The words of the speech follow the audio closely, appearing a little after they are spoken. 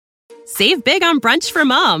Save big on brunch for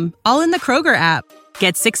mom, all in the Kroger app.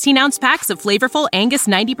 Get 16-ounce packs of flavorful Angus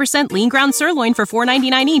 90% lean ground sirloin for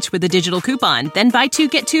 $4.99 each with a digital coupon. Then buy 2,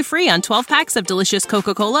 get 2 free on 12 packs of delicious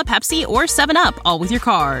Coca-Cola, Pepsi, or 7-Up, all with your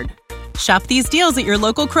card. Shop these deals at your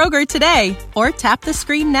local Kroger today, or tap the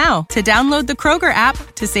screen now to download the Kroger app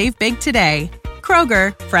to save big today.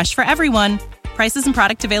 Kroger, fresh for everyone. Prices and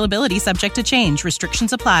product availability subject to change.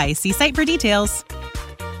 Restrictions apply. See site for details.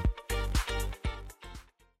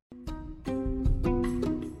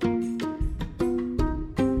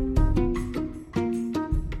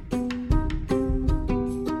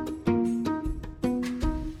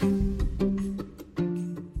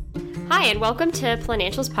 Hi, and welcome to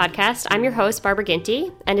Financials Podcast. I'm your host, Barbara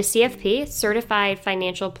Ginty, and a CFP, Certified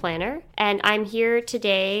Financial Planner. And I'm here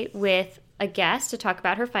today with a guest to talk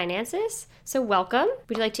about her finances. So welcome.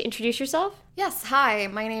 Would you like to introduce yourself? Yes, hi.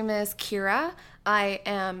 My name is Kira. I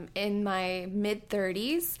am in my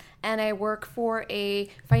mid-30s, and I work for a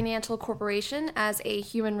financial corporation as a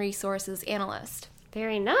human resources analyst.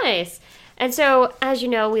 Very nice. And so, as you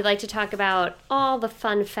know, we like to talk about all the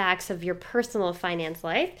fun facts of your personal finance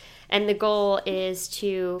life. And the goal is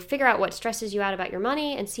to figure out what stresses you out about your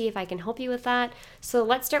money and see if I can help you with that. So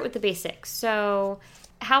let's start with the basics. So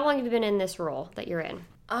how long have you been in this role that you're in?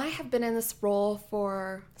 I have been in this role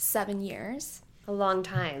for 7 years. A long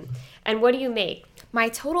time. And what do you make? My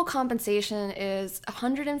total compensation is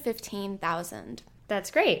 $115,000. That's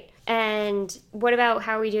great. And what about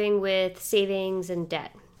how are we doing with savings and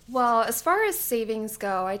debt? Well, as far as savings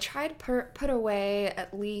go, I try to put away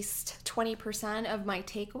at least 20% of my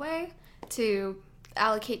takeaway to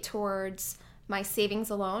allocate towards my savings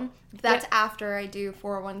alone. That's after I do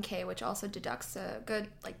 401k, which also deducts a good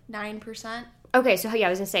 9%. Okay, so yeah, I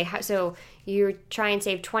was going to say, so you try and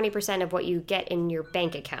save 20% of what you get in your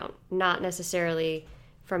bank account, not necessarily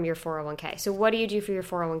from your 401k. So what do you do for your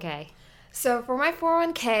 401k? So for my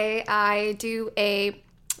 401k, I do a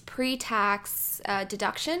pre-tax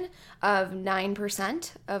deduction of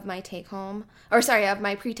 9% of my take-home, of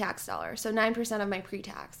my pre-tax dollar. So 9% of my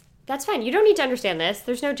pre-tax. That's fine. You don't need to understand this.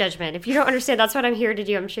 There's no judgment. If you don't understand, that's what I'm here to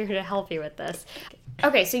do. I'm sure to help you with this.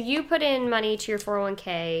 Okay, so you put in money to your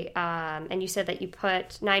 401k, and you said that you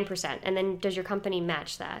put 9%, and then does your company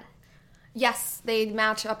match that? Yes, they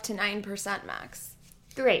match up to 9% max.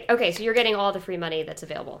 Great. Okay, so you're getting all the free money that's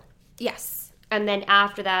available. Yes. And then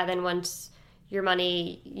after that, then once your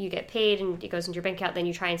money, you get paid and it goes into your bank account, then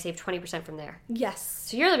you try and save 20% from there. Yes.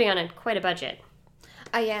 So you're living on quite a budget.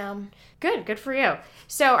 I am. Good for you.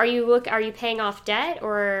 So are you paying off debt,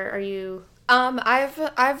 or are you...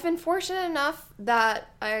 I've been fortunate enough that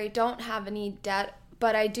I don't have any debt,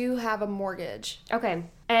 but I do have a mortgage. Okay.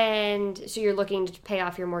 And so you're looking to pay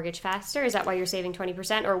off your mortgage faster? Is that why you're saving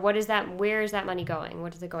 20%? Or what is that? Where is that money going?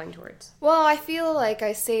 What is it going towards? Well, I feel like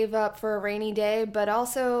I save up for a rainy day, but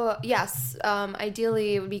also, yes,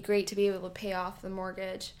 ideally it would be great to be able to pay off the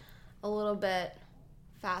mortgage a little bit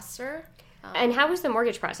faster. And how was the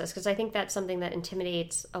mortgage process? Because I think that's something that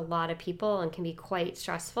intimidates a lot of people and can be quite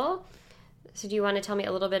stressful. So do you want to tell me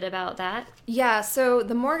a little bit about that? Yeah, so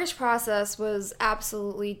the mortgage process was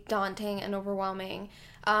absolutely daunting and overwhelming.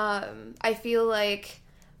 I feel like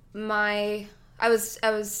I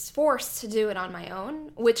was forced to do it on my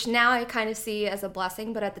own, which now I kind of see as a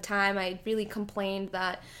blessing, but at the time I really complained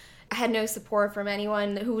that I had no support from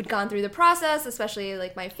anyone who had gone through the process, especially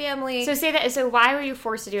my family. So why were you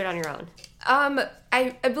forced to do it on your own?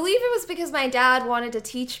 I believe it was because my dad wanted to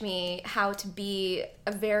teach me how to be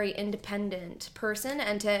a very independent person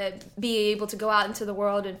and to be able to go out into the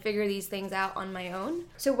world and figure these things out on my own.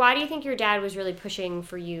 So why do you think your dad was really pushing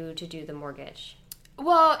for you to do the mortgage?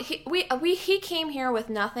 Well, he came here with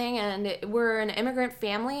nothing, and we're an immigrant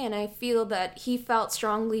family, and I feel that he felt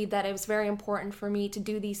strongly that it was very important for me to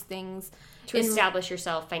do these things. To establish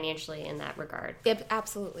yourself financially in that regard. Yep,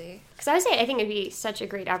 absolutely. Because I would say I think it'd be such a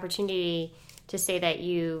great opportunity to say that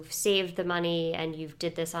you've saved the money and you've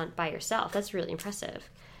did this by yourself. That's really impressive.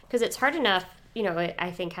 Because it's hard enough,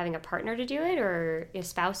 I think having a partner to do it or a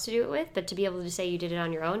spouse to do it with, but to be able to say you did it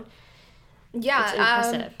on your own.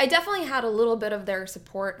 Yeah, I definitely had a little bit of their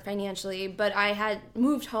support financially, but I had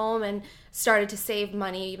moved home and started to save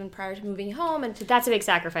money even prior to moving home. And that's a big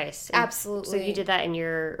sacrifice. Absolutely. So you did that in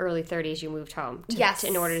your early 30s, you moved home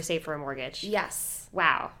in order to save for a mortgage. Yes.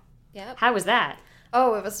 Wow. Yep. How was that?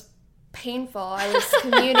 Oh, it was painful. I was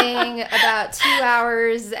commuting about 2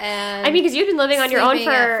 hours, and because you've been living on your own for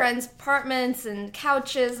at friends' apartments and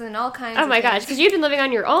couches and all kinds of Oh my things. gosh, because you've been living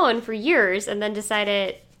on your own for years and then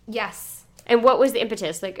decided... Yes. And what was the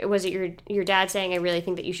impetus? Like, was it your dad saying, I really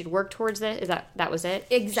think that you should work towards this? Is that was it?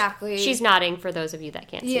 Exactly. She's nodding for those of you that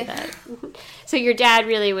can't see that. So your dad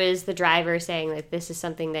really was the driver saying, like, this is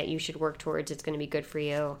something that you should work towards. It's going to be good for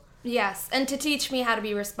you. Yes, and to teach me how to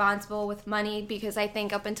be responsible with money, because I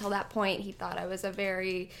think up until that point he thought I was a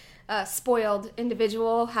very spoiled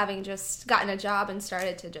individual, having just gotten a job and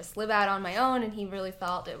started to just live out on my own, and he really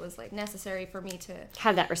felt it was like necessary for me to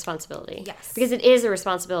have that responsibility. Yes. Because it is a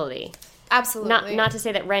responsibility. Absolutely. Not to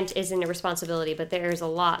say that rent isn't a responsibility, but there's a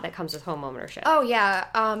lot that comes with home ownership. Oh, yeah.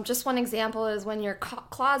 Just one example is when your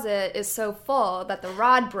closet is so full that the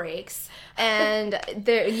rod breaks, and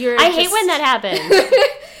I hate when that happens.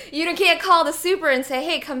 You can't call the super and say,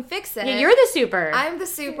 hey, come fix it. You're the super. I'm the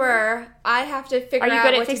super. I have to figure out what to do.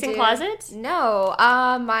 Are you good at fixing closets? No.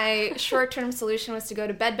 My short-term solution was to go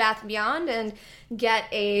to Bed Bath & Beyond and get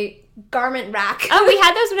a garment rack. Oh, we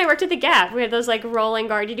had those when I worked at the Gap. We had those like rolling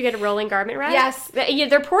Did you get a rolling garment rack? Yes. Yeah,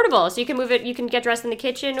 they're portable, so you can move it. You can get dressed in the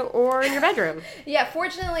kitchen or in your bedroom. Yeah,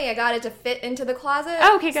 fortunately, I got it to fit into the closet.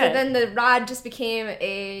 Oh, okay, good. So then the rod just became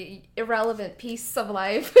a irrelevant piece of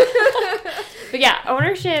life. But yeah,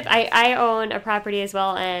 ownership. I own a property as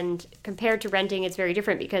well, and compared to renting, it's very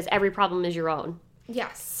different because every problem is your own.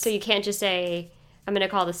 Yes. So you can't just say, I'm going to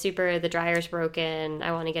call the super, the dryer's broken,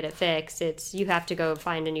 I want to get it fixed. It's, you have to go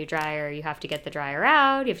find a new dryer, you have to get the dryer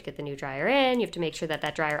out, you have to get the new dryer in, you have to make sure that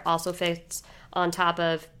that dryer also fits on top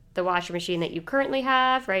of the washing machine that you currently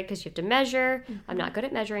have, right? Because you have to measure. Mm-hmm. I'm not good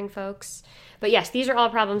at measuring, folks. But yes, these are all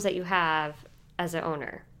problems that you have as an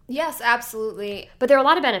owner. Yes, absolutely. But there are a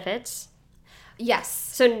lot of benefits. Yes.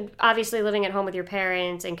 So obviously living at home with your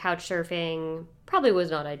parents and couch surfing probably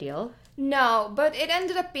was not ideal. No, but it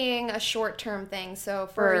ended up being a short-term thing. So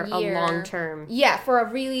for a year, a long-term. Yeah, for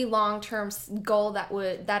a really long-term goal that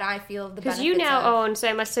I feel the benefits of. Because you now own.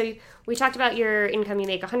 So we talked about your income. You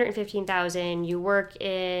make $115,000. You work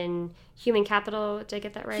in human capital. Did I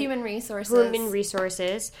get that right? Human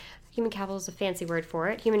resources. Human capital is a fancy word for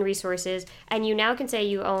it. Human resources, and you now can say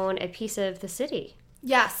you own a piece of the city.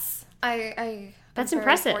 Yes, That's I'm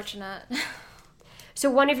impressive. Very fortunate. So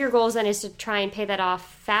one of your goals then is to try and pay that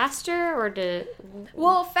off faster, or to...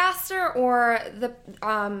 Well, faster, or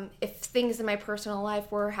if things in my personal life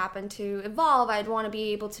happen to evolve, I'd want to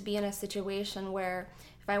be able to be in a situation where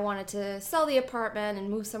if I wanted to sell the apartment and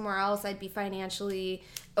move somewhere else, I'd be financially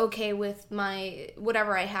okay with my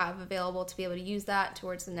whatever I have available to be able to use that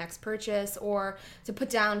towards the next purchase, or to put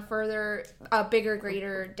down further a bigger,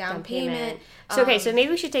 greater down payment. So so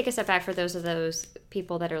maybe we should take a step back for those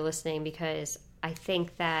people that are listening, because I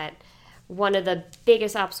think that one of the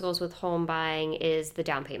biggest obstacles with home buying is the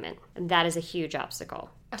down payment. And that is a huge obstacle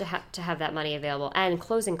to have that money available. And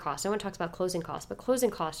closing costs. No one talks about closing costs, but closing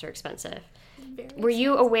costs are expensive. Were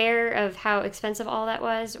you aware of how expensive all that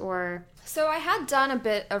was, or? So I had done a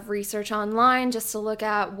bit of research online just to look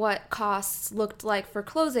at what costs looked like for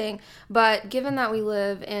closing, but given that we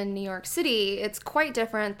live in New York City, it's quite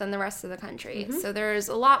different than the rest of the country. Mm-hmm. So there's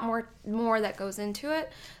a lot more that goes into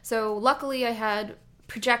it. So luckily I had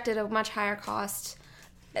projected a much higher cost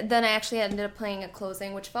than I actually ended up paying at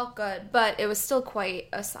closing, which felt good, but it was still quite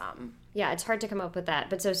a sum. Yeah, it's hard to come up with that.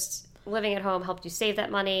 But so living at home helped you save that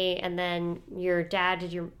money, and then your dad,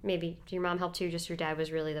 did your mom help too? Just your dad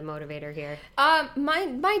was really the motivator here.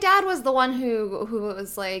 My dad was the one who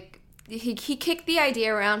was like, he kicked the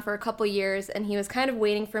idea around for a couple years, and he was kind of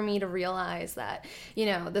waiting for me to realize that,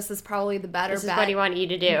 this is probably the better bet. This is what he wanted you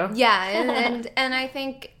to do. Yeah, and I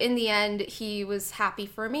think in the end he was happy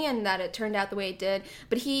for me and that it turned out the way it did,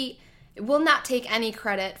 but he will not take any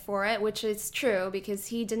credit for it, which is true, because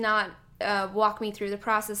he did not walk me through the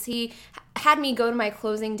process. He had me go to my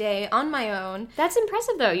closing day on my own. That's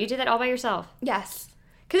impressive, though. You did that all by yourself. Yes.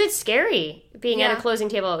 Because it's scary being at a closing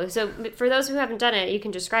table. So for those who haven't done it, you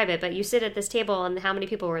can describe it, but you sit at this table, and how many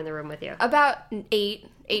people were in the room with you? About eight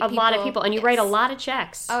people. A lot of people, and you write a lot of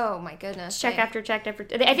checks. Oh, my goodness. Check after check after...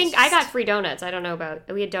 I think I got free donuts. I don't know about...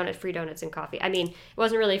 We had free donuts and coffee. I mean, it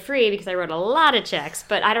wasn't really free because I wrote a lot of checks,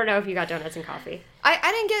 but I don't know if you got donuts and coffee.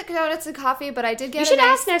 I didn't get donuts and coffee, but I did get You should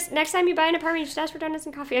ask next time you buy an apartment, you should ask for donuts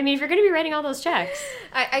and coffee. I mean, if you're going to be writing all those checks.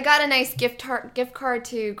 I got a nice gift card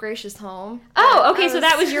to Gracious Home. Oh, okay, so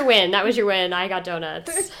that was your win. That was your win. I got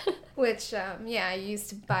donuts. Which, I used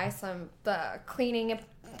to buy some cleaning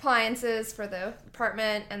appliances for the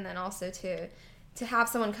apartment, and then also to have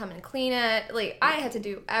someone come and clean it. Like, I had to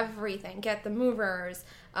do everything. Get the movers,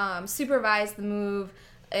 supervise the move.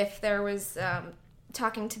 If there was...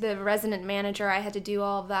 talking to the resident manager, I had to do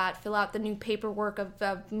all of that, fill out the new paperwork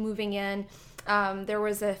of moving in. There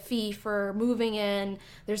was a fee for moving in.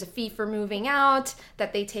 There's a fee for moving out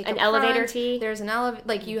that they take an up elevator front. fee. There's an elevator.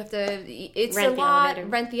 Like you have to. It's Rent a the lot. elevator.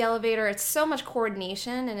 Rent the elevator. It's so much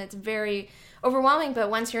coordination, and it's very overwhelming. But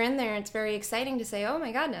once you're in there, it's very exciting to say, "Oh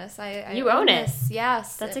my goodness, I You own it." this."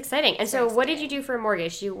 Yes, That's exciting. And so, what did you do for a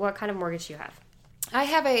mortgage? What kind of mortgage do you have? I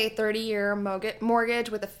have a 30-year mortgage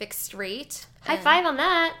with a fixed rate. High five on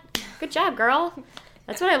that. Good job, girl.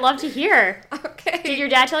 That's what I love to hear. Okay. Did your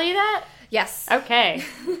dad tell you that? Yes. Okay.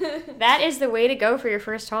 That is the way to go for your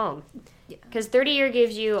first home. Because 30-year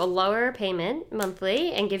gives you a lower payment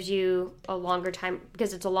monthly and gives you a longer time,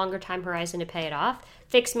 because it's a longer time horizon to pay it off.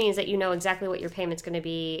 Fixed means that you know exactly what your payment's going to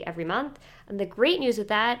be every month. And the great news with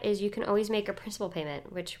that is you can always make a principal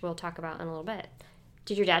payment, which we'll talk about in a little bit.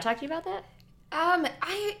 Did your dad talk to you about that?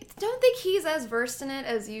 I don't think he's as versed in it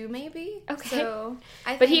as you may be. Okay. So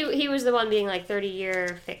But he was the one being like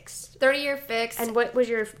 30-year fixed. 30-year fixed. And what was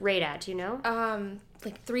your rate at? Do you know?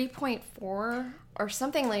 Like 3.4 or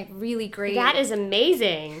something like really great. That is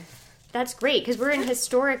amazing. That's great because we're in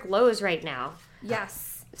historic lows right now. Yes.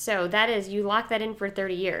 So that is, you lock that in for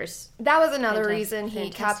 30 years. That was another Fantastic. reason he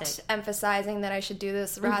kept emphasizing that I should do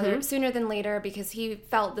this rather sooner than later, because he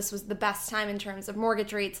felt this was the best time in terms of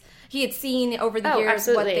mortgage rates. He had seen over the years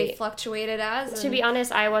absolutely. what they fluctuated as. To be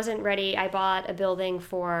honest, I wasn't ready. I bought a building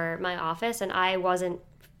for my office, and I wasn't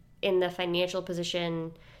in the financial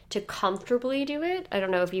position to comfortably do it. I don't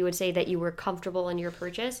know if you would say that you were comfortable in your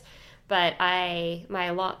purchase, but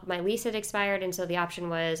my lease had expired, and so the option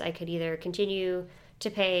was I could either continue to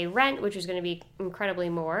pay rent, which was going to be incredibly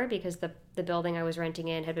more because the building I was renting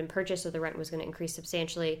in had been purchased, so the rent was going to increase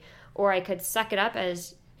substantially, or I could suck it up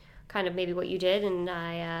as kind of maybe what you did, and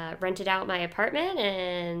I rented out my apartment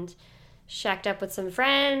and shacked up with some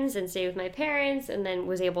friends and stayed with my parents, and then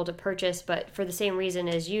was able to purchase, but for the same reason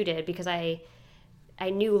as you did, because I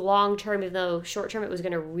knew long term, even though short term it was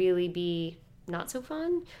going to really be not so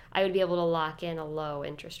fun, I would be able to lock in a low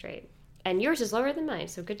interest rate. And yours is lower than mine,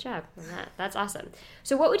 so good job on that. That's awesome.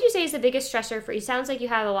 So what would you say is the biggest stressor for you? Sounds like you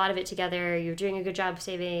have a lot of it together. You're doing a good job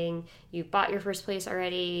saving. You bought your first place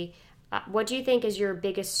already. What do you think is your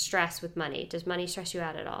biggest stress with money? Does money stress you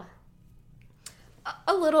out at all?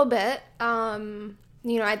 A little bit.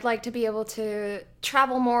 I'd like to be able to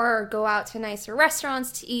travel more or go out to nicer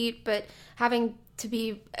restaurants to eat, but having to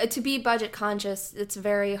be budget conscious, it's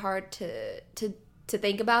very hard to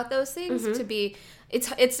think about those things.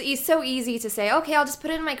 It's so easy to say, okay, I'll just put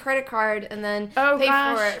it in my credit card and then pay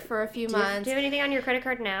for it for a few months. Do you have anything on your credit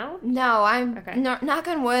card now? No, I'm knock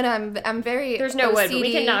on wood. I'm very There's no OCD. wood, but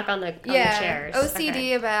we can knock on the chairs.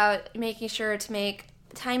 OCD about making sure to make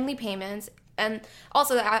timely payments. And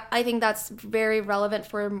also, I think that's very relevant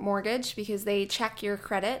for a mortgage because they check your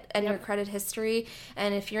credit and your credit history.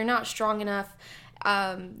 And if you're not strong enough,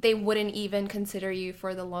 they wouldn't even consider you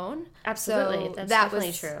for the loan. Absolutely. So that's that definitely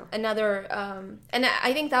was true. Another, and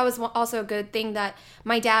I think that was also a good thing that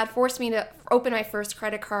my dad forced me to open my first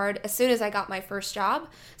credit card as soon as I got my first job,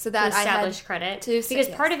 so that I had credit. Because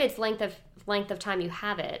part of it's length of time you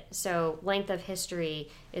have it. So length of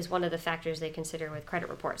history is one of the factors they consider with credit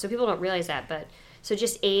reports. So people don't realize that, but so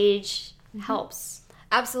just age helps.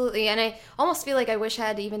 Absolutely, and I almost feel like I wish I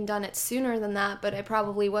had even done it sooner than that, but I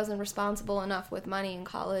probably wasn't responsible enough with money in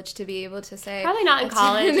college to be able to say... Probably not in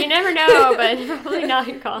college. You never know, but probably not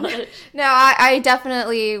in college. No, I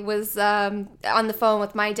definitely was on the phone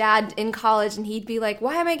with my dad in college, and he'd be like,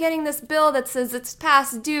 why am I getting this bill that says it's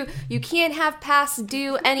past due? You can't have past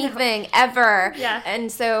due anything, ever. Yeah.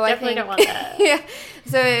 And so definitely I think... don't want that. Yeah.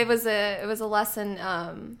 So it was a lesson...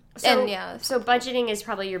 So budgeting is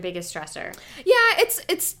probably your biggest stressor. Yeah,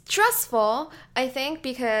 it's stressful, I think,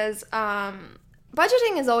 because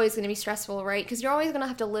budgeting is always going to be stressful, right? Because you're always going to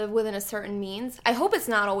have to live within a certain means. I hope it's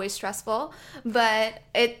not always stressful, but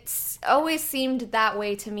it's always seemed that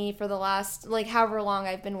way to me for the last, however long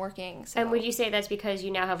I've been working. So. And would you say that's because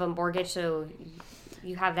you now have a mortgage, so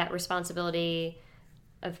you have that responsibility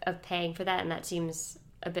of paying for that, and that seems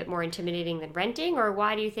a bit more intimidating than renting? Or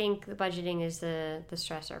why do you think the budgeting is the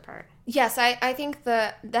stressor part? Yes, I think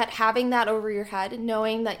that having that over your head,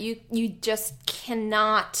 knowing that you just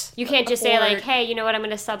cannot... You can't just say, hey, you know what, I'm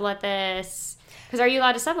going to sublet this. Because are you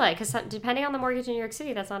allowed to sublet? Because depending on the mortgage in New York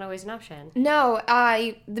City, that's not always an option. No,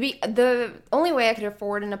 the only way I could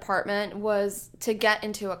afford an apartment was to get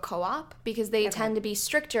into a co-op, because they tend to be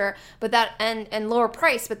stricter, but that and lower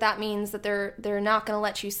price. But that means that they're not going to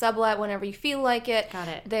let you sublet whenever you feel like it. Got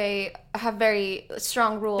it. They have very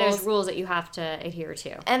strong rules. There's rules that you have to adhere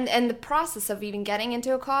to. And the process of even getting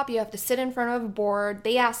into a co-op, you have to sit in front of a board.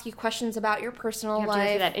 They ask you questions about your personal life. You have to go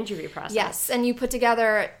through that interview process. Yes, and you put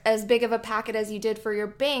together as big of a packet as you did for your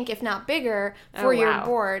bank, if not bigger, for your wow.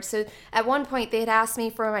 board. So at one point, they had asked me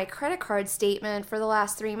for my credit card statement for the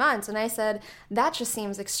last 3 months, and I said, that just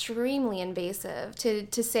seems extremely invasive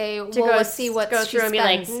to say, let's see what go she through and be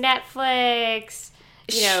like, spends. Netflix,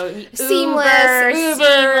 Seamless, Uber.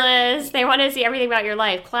 Seamless. They want to see everything about your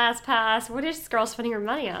life. ClassPass. What is this girl spending her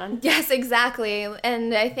money on? Yes, exactly.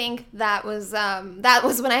 And I think that was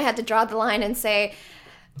when I had to draw the line and say,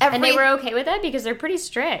 And they were okay with that because they're pretty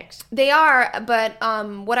strict. They are, but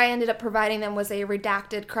what I ended up providing them was a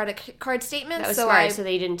redacted credit card statement. That was so smart. So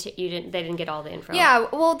they didn't get all the info. Yeah,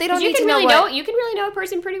 well, they don't you need can to really know you can really know a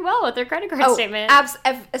person pretty well with their credit card statement.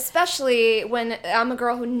 Especially when I'm a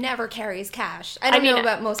girl who never carries cash. I don't know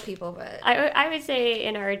about most people, but I would say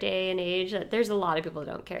in our day and age that there's a lot of people who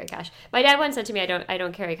don't carry cash. My dad once said to me, I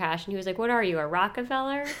don't carry cash, and he was like, "What are you, a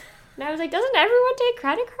Rockefeller?" And I was like, doesn't everyone take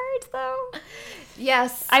credit cards, though?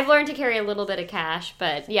 Yes. I've learned to carry a little bit of cash,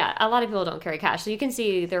 but yeah, a lot of people don't carry cash. So you can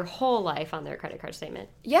see their whole life on their credit card statement.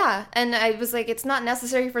 Yeah, and I was like, it's not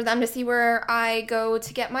necessary for them to see where I go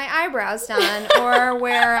to get my eyebrows done or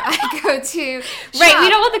where I go to shop. Right, we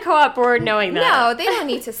don't want the co-op board knowing that. No, they don't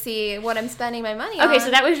need to see what I'm spending my money on. Okay,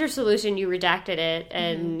 so that was your solution. You redacted it,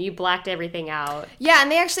 and you blacked everything out. Yeah, and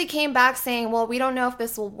they actually came back saying, well, we don't know if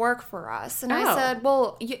this will work for us. And I said,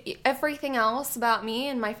 well, everything else about me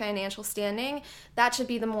and my financial standing, that should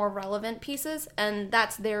be the more relevant pieces, and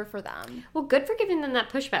that's there for them. Well, good for giving them that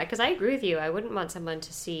pushback, because I agree with you. I wouldn't want someone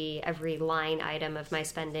to see every line item of my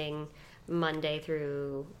spending Monday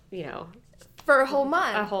through, for a whole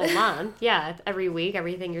month. A whole month. Yeah, every week,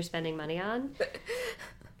 everything you're spending money on.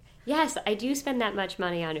 Yes, I do spend that much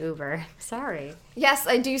money on Uber. Sorry. Yes,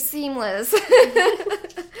 I do Seamless.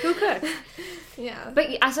 Who could? Yeah.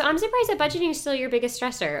 But so I'm surprised that budgeting is still your biggest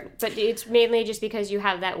stressor. But it's mainly just because you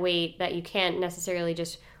have that weight that you can't necessarily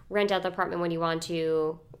just rent out the apartment when you want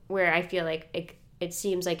to, where I feel like it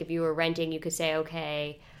seems like if you were renting, you could say,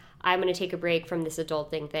 okay, I'm going to take a break from this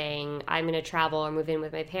adulting thing. I'm going to travel or move in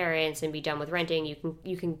with my parents and be done with renting.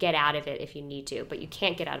 You can get out of it if you need to, but you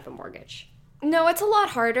can't get out of a mortgage. No, it's a lot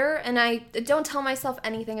harder, and I don't tell myself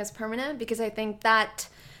anything is permanent because I think that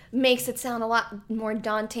makes it sound a lot more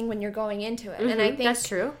daunting when you're going into it. Mm-hmm, and I think that's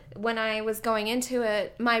true. When I was going into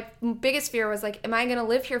it, my biggest fear was like, am I going to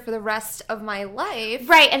live here for the rest of my life?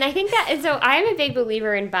 Right, and I think that, and so I'm a big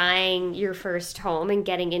believer in buying your first home and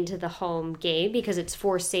getting into the home game because it's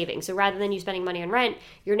forced saving. So rather than you spending money on rent,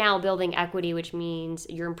 you're now building equity, which means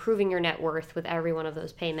you're improving your net worth with every one of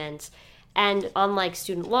those payments. And unlike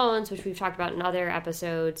student loans, which we've talked about in other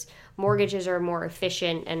episodes, mortgages are more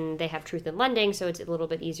efficient and they have truth in lending, so it's a little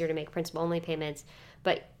bit easier to make principal-only payments.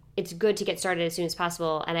 But it's good to get started as soon as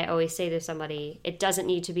possible. And I always say to somebody, it doesn't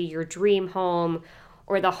need to be your dream home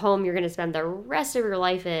or the home you're going to spend the rest of your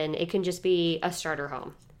life in. It can just be a starter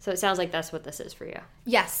home. So it sounds like that's what this is for you.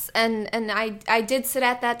 Yes, and I did sit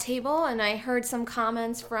at that table, and I heard some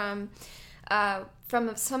comments from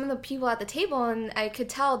some of the people at the table, and I could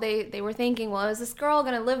tell they were thinking, well, is this girl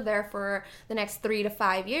going to live there for the next 3 to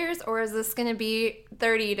 5 years, or is this going to be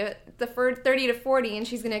 30 to 40, and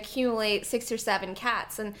she's going to accumulate 6 or 7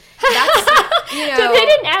 cats? And that's, So they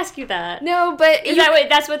didn't ask you that. No, but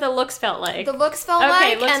that's what the looks felt like? The looks felt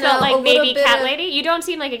like. Okay, looks and felt like maybe cat lady? lady. You don't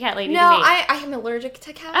seem like a cat lady no, to me. I am allergic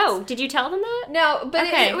to cats. Oh, did you tell them that? No, but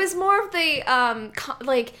Okay. it was more of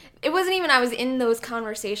the, it wasn't even I was in those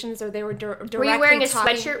conversations or they were directly Were you wearing a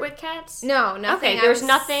talking. sweatshirt with cats? No, nothing. Okay, there's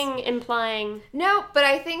nothing implying... No, but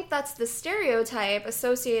I think that's the stereotype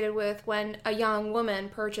associated with when a young woman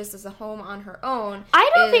purchases a home on her own.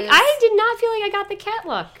 I did not feel like I got the cat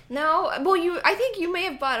look. No, well, I think you may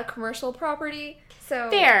have bought a commercial property,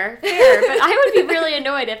 so... Fair, but I would be really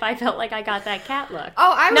annoyed if I felt like I got that cat look.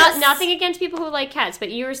 Oh, I was... Nothing against people who like cats,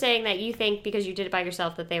 but you were saying that you think because you did it by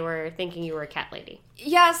yourself that they were thinking you were a cat lady.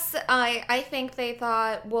 Yes, I think they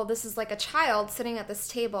thought, well, this is like a child sitting at this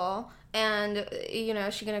table, and,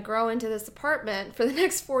 she's going to grow into this apartment for the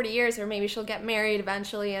next 40 years, or maybe she'll get married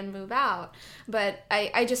eventually and move out. But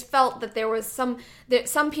I just felt that there was some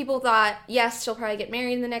people thought, yes, she'll probably get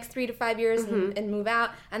married in the next 3 to 5 years and move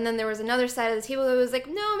out. And then there was another side of the table that was like,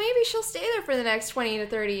 no, maybe she'll stay there for the next 20 to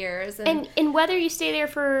 30 years. And whether you stay there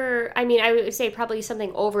for, I would say probably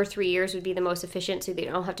something over 3 years would be the most efficient so that you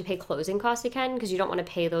don't have to pay closing costs again, because you don't want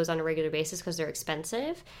to pay those on a regular basis because they're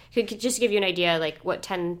expensive. Could just give you an idea, like what,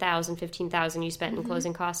 $10,000, $15,000 you spent in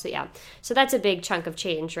closing costs. So yeah, so that's a big chunk of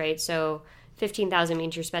change, right? So $15,000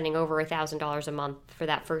 means you're spending over $1,000 a month for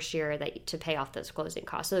that first year to pay off those closing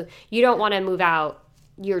costs. So you don't want to move out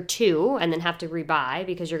year 2 and then have to rebuy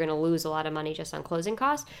because you're going to lose a lot of money just on closing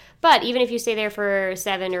costs. But even if you stay there for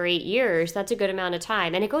 7 or 8 years, that's a good amount of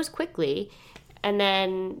time, and it goes quickly. And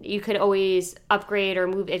then you could always upgrade or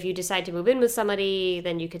move. If you decide to move in with somebody,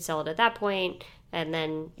 then you could sell it at that point, and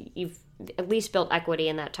then you've at least built equity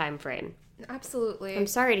in that time frame. Absolutely. I'm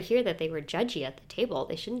sorry to hear that they were judgy at the table.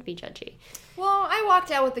 They shouldn't be judgy. Well, I walked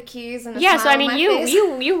out with the keys and a yeah. smile So I on mean, my you face.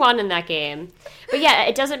 you won in that game. But yeah,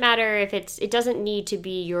 it doesn't matter if it doesn't need to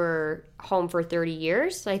be your home for 30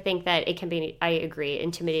 years. I think that it can be. I agree,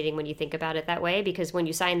 intimidating when you think about it that way, because when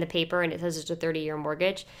you sign the paper and it says it's a 30-year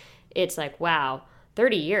mortgage, it's like, wow,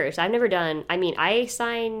 30 years. I've never done. I mean, I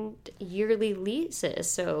signed yearly leases,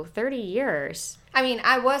 so 30 years. I mean,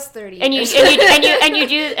 I was 30. And you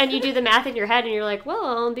do the math in your head, and you're like, well,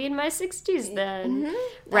 I'll be in my 60s then. Mm-hmm.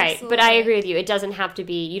 Right. Absolutely. But I agree with you. It doesn't have to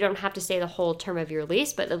be. You don't have to stay the whole term of your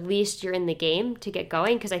lease, but at least you're in the game to get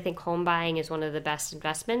going. Because I think home buying is one of the best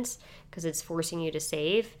investments, because it's forcing you to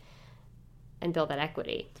save and build that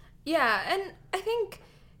equity. Yeah, and I think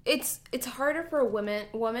it's harder for a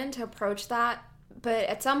woman to approach that. But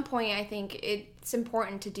at some point, I think it's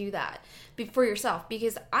important to do that for yourself,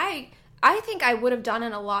 because I think I would have done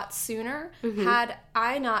it a lot sooner had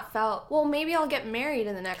I not felt, well, maybe I'll get married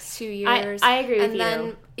in the next 2 years. I agree with you.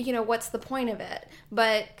 And then, what's the point of it?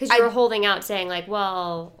 But because you were holding out saying like,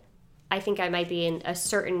 well, I think I might be in a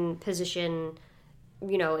certain position,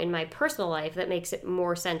 in my personal life that makes it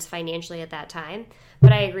more sense financially at that time.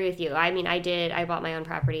 But I agree with you. I mean, I bought my own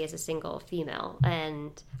property as a single female,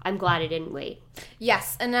 and I'm glad I didn't wait.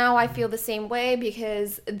 Yes, and now I feel the same way,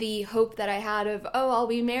 because the hope that I had of, I'll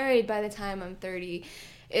be married by the time I'm 30,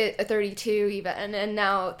 32 even, and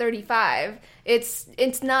now 35,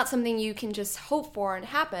 it's not something you can just hope for and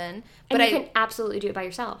happen. But you can absolutely do it by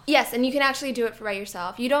yourself. Yes, and you can actually do it by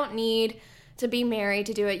yourself. You don't need to be married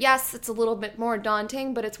to do it. Yes, it's a little bit more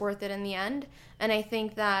daunting, but it's worth it in the end. And I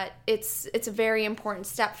think that it's a very important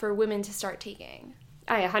step for women to start taking.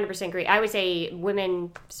 I 100% agree. I would say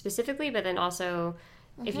women specifically, but then also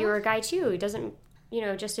if you're a guy too, it doesn't,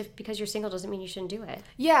 because you're single doesn't mean you shouldn't do it.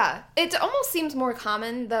 Yeah. It almost seems more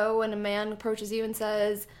common, though, when a man approaches you and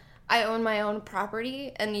says, I own my own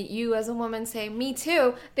property, and you as a woman say, me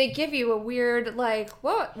too. They give you a weird, like,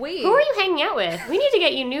 what? Wait. Who are you hanging out with? We need to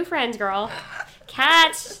get you new friends, girl.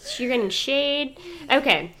 Cats, you're getting shade.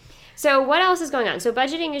 Okay. So what else is going on? So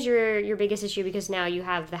budgeting is your biggest issue, because now you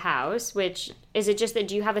have the house, which, is it just that,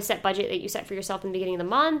 do you have a set budget that you set for yourself in the beginning of the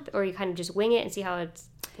month, or you kind of just wing it and see how it's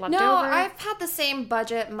left over? No, I've had the same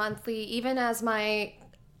budget monthly, even as my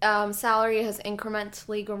salary has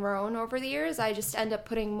incrementally grown over the years. I just end up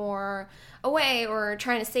putting more away or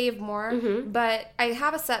trying to save more. But I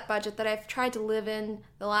have a set budget that I've tried to live in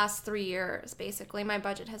the last 3 years, basically. My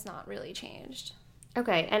budget has not really changed.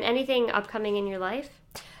 Okay, and anything upcoming in your life?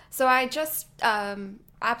 So I just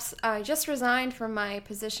resigned from my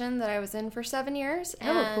position that I was in for 7 years.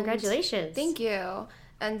 Oh, congratulations. Thank you.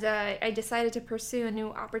 And I decided to pursue a new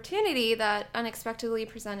opportunity that unexpectedly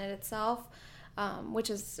presented itself,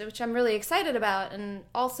 which I'm really excited about. And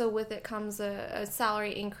also with it comes a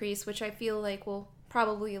salary increase, which I feel like will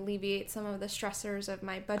probably alleviate some of the stressors of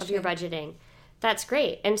my budgeting. Of your budgeting. That's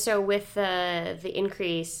great. And so with the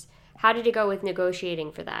increase, how did it go with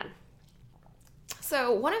negotiating for that?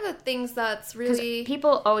 So one of the things that's really...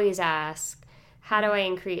 People always ask, how do I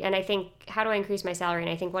increase my salary? And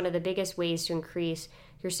I think one of the biggest ways to increase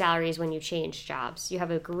your salary is when you change jobs. You have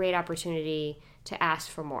a great opportunity to ask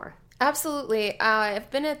for more. Absolutely. I've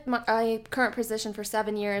been at my current position for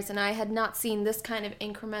 7 years, and I had not seen this kind of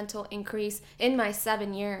incremental increase in my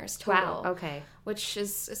 7 years total. Wow, okay. Which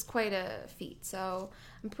is quite a feat. So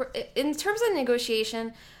in terms of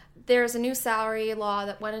negotiation, there's a new salary law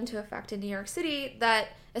that went into effect in New York City that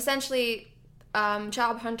essentially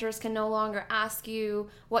job hunters can no longer ask you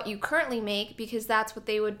what you currently make, because that's what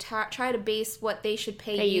they would try to base what they should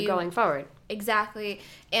pay you going forward. Exactly.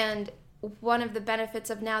 And one of the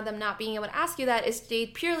benefits of now them not being able to ask you that is they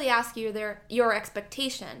purely ask you your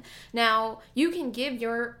expectation. Now, you can give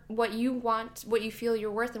what you want, what you feel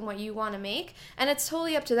you're worth, and what you want to make, and it's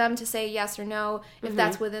totally up to them to say yes or no if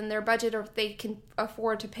that's within their budget, or if they can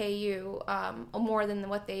afford to pay you more than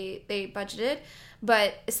what they budgeted.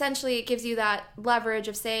 But essentially, it gives you that leverage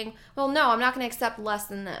of saying, well, no, I'm not going to accept less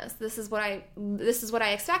than this. This is what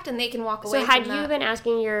I expect, and they can walk away from that. So had you been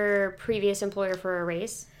asking your previous employer for a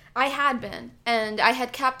raise? I had been, and I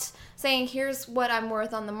had kept saying, here's what I'm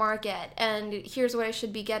worth on the market, and here's what I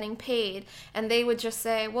should be getting paid, and they would just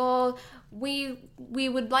say, well, we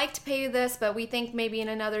would like to pay you this, but we think maybe in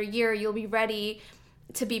another year you'll be ready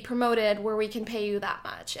to be promoted where we can pay you that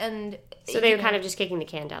much. And so they were kind of just kicking the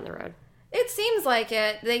can down the road. It seems like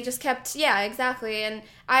it. They just kept, yeah, exactly, and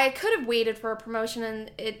I could have waited for a promotion,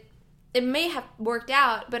 and it may have worked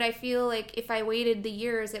out, but I feel like if I waited the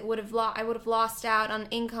years, I would have lost out on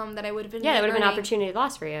income that I would have been. Yeah, that would have been earning. an opportunity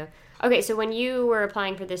lost for you. Okay, so when you were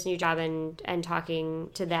applying for this new job and talking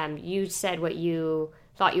to them, you said what you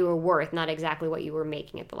thought you were worth, not exactly what you were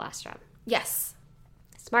making at the last job. Yes.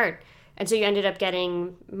 Smart. And so you ended up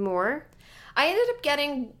getting more? I ended up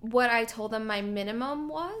getting what I told them my minimum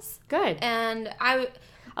was. Good. And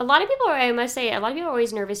a lot of people, I must say, a lot of people are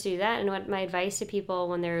always nervous to do that. And what my advice to people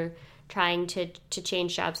when they're trying to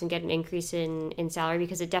change jobs and get an increase in salary,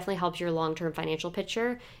 because it definitely helps your long-term financial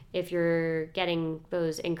picture if you're getting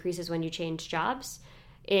those increases when you change jobs,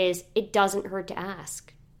 is it doesn't hurt to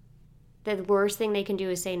ask. The worst thing they can do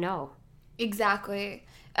is say no. Exactly.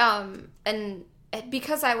 And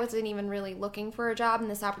because I wasn't even really looking for a job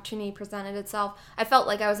and this opportunity presented itself, I felt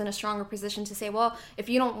like I was in a stronger position to say, well, if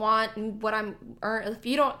you don't want what I'm if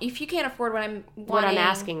you can't afford what I'm wanting, what I'm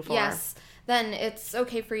asking for, yes, then it's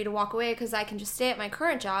okay for you to walk away because I can just stay at my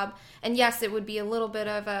current job. And yes, it would be a little bit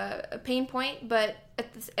of a pain point, but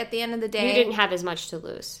at the end of the day, you didn't have as much to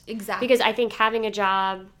lose. Exactly. Because I think having a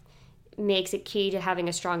job makes it key to having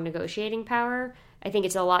a strong negotiating power. I think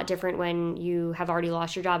it's a lot different when you have already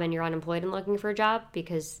lost your job and you're unemployed and looking for a job,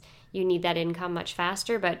 because you need that income much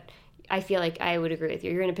faster. But I feel like I would agree with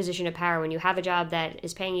you. You're in a position of power when you have a job that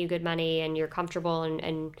is paying you good money and you're comfortable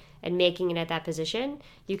and making it at that position.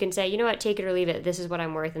 You can say, you know what, take it or leave it. This is what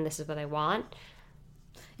I'm worth and this is what I want.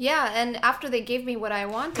 Yeah, and after they gave me what I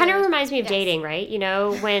wanted... Kind of reminds me of dating, right? You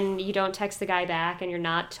know, when you don't text the guy back and you're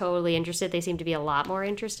not totally interested, they seem to be a lot more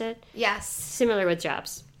interested. Yes. Similar with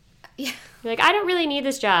jobs. Yeah. You're like, I don't really need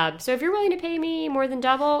this job. So if you're willing to pay me more than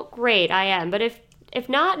double, great, I am. But if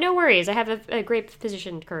not, no worries. I have a great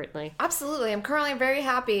position currently. Absolutely. I'm currently very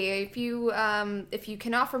happy. If you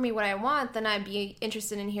can offer me what I want, then I'd be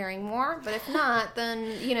interested in hearing more. But if not,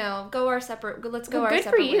 then, let's go our separate ways. Good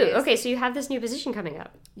for you. Okay, so you have this new position coming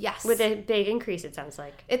up. Yes. With a big increase, it sounds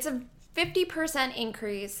like. It's a 50%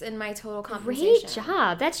 increase in my total compensation. Great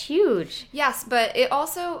job. That's huge. Yes, but it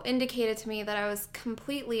also indicated to me that I was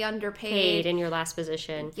completely underpaid. In your last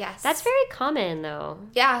position. Yes. That's very common, though.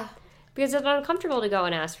 Yeah. Because it's uncomfortable to go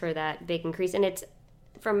and ask for that big increase. And it's,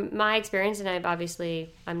 from my experience, and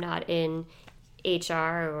I'm not in HR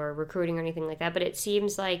or recruiting or anything like that, but it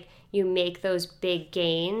seems like you make those big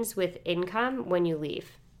gains with income when you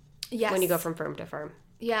leave. Yes. When you go from firm to firm.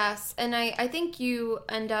 Yes. And I think you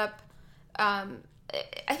end up, I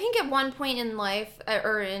think at one point in life,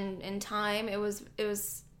 or in time, it was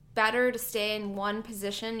better to stay in one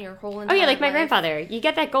position your whole entire life. Oh, yeah, like my grandfather. You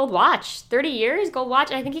get that gold watch. 30 years, gold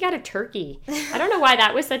watch. I think he got a turkey. I don't know why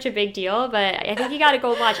that was such a big deal, but I think he got a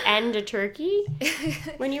gold watch and a turkey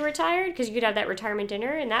when you retired, because you could have that retirement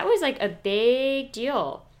dinner, and that was like a big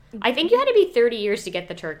deal. I think you had to be 30 years to get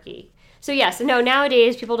the turkey. So, yes, no,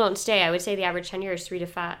 nowadays people don't stay. I would say the average tenure is 3 to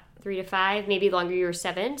 5, maybe longer. You were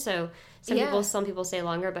 7, so... Some people say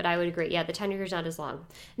longer, but I would agree. Yeah, the tenure is not as long.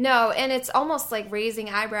 No, and it's almost like raising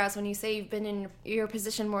eyebrows when you say you've been in your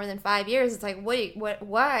position more than 5 years. It's like, wait, what?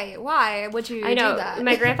 Why would you do that?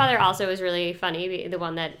 My grandfather also was really funny, the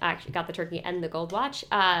one that actually got the turkey and the gold watch.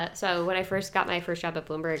 So when I first got my first job at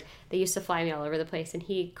Bloomberg, they used to fly me all over the place, and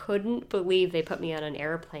he couldn't believe they put me on an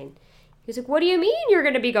airplane. He was like, what do you mean you're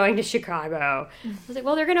going to be going to Chicago? I was like,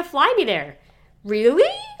 well, they're going to fly me there. Really?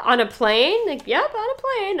 On a plane? Like, yep, on a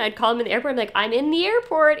plane. I'd call him in the airport. I'm like, I'm in the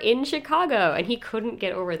airport in Chicago. And he couldn't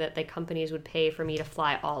get over that the companies would pay for me to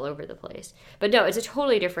fly all over the place. But no, it's a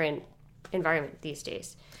totally different environment these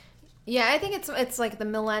days. Yeah, I think it's like the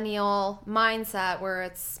millennial mindset where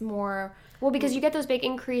it's more... Well, because you get those big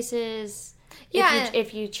increases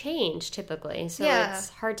if you change, typically. So it's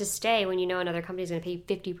hard to stay when you know another company's going to pay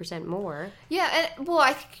 50% more. Yeah, and well,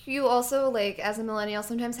 I think you also, like, as a millennial,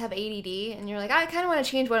 sometimes have ADD, and you're like, I kind of want to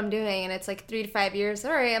change what I'm doing, and it's like 3 to 5 years.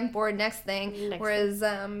 All right, I'm bored, next thing. Whereas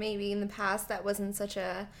maybe in the past that wasn't such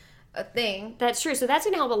a thing. That's true. So that's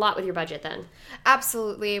going to help a lot with your budget then.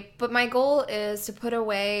 Absolutely. But my goal is to put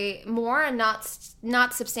away more and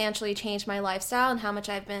not substantially change my lifestyle and how much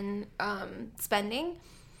I've been spending.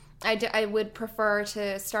 I would prefer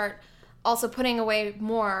to start also putting away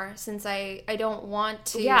more, since I don't want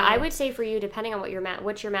to. Yeah, I would say for you, depending on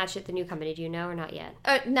what's your match at the new company, do you know or not yet?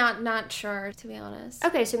 Not sure, to be honest.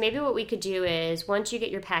 Okay, so maybe what we could do is, once you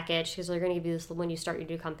get your package, because they're going to give you this, when you start your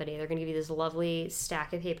new company, they're going to give you this lovely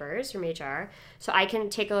stack of papers from HR. So I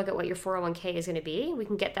can take a look at what your 401k is going to be. We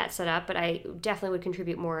can get that set up, but I definitely would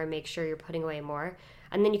contribute more and make sure you're putting away more.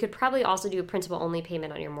 And then you could probably also do a principal-only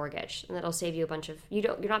payment on your mortgage, and that'll save you a bunch of...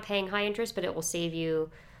 You're not paying high interest, but it will save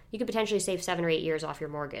you... You could potentially save 7 or 8 years off your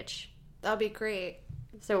mortgage. That'll be great.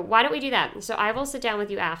 So why don't we do that? So I will sit down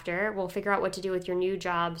with you after. We'll figure out what to do with your new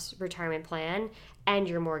job's retirement plan and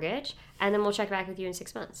your mortgage, and then we'll check back with you in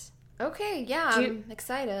 6 months. Okay, yeah, I'm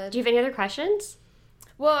excited. Do you have any other questions?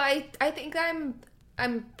 Well, I think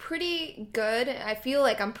I'm pretty good. I feel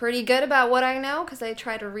like I'm pretty good about what I know because I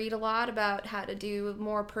try to read a lot about how to do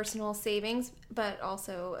more personal savings. But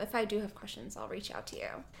also, if I do have questions, I'll reach out to you.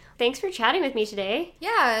 Thanks for chatting with me today.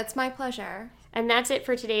 Yeah, it's my pleasure. And that's it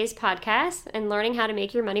for today's podcast and learning how to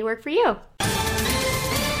make your money work for you.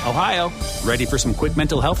 Ohio, ready for some quick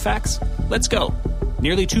mental health facts? Let's go.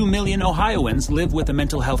 Nearly 2 million Ohioans live with a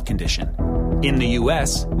mental health condition. In the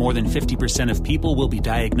U.S., more than 50% of people will be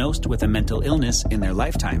diagnosed with a mental illness in their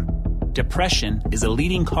lifetime. Depression is a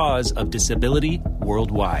leading cause of disability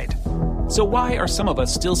worldwide. So why are some of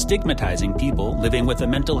us still stigmatizing people living with a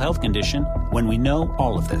mental health condition when we know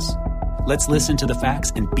all of this? Let's listen to the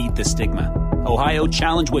facts and beat the stigma. Ohio,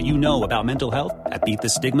 challenge what you know about mental health at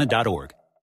beatthestigma.org.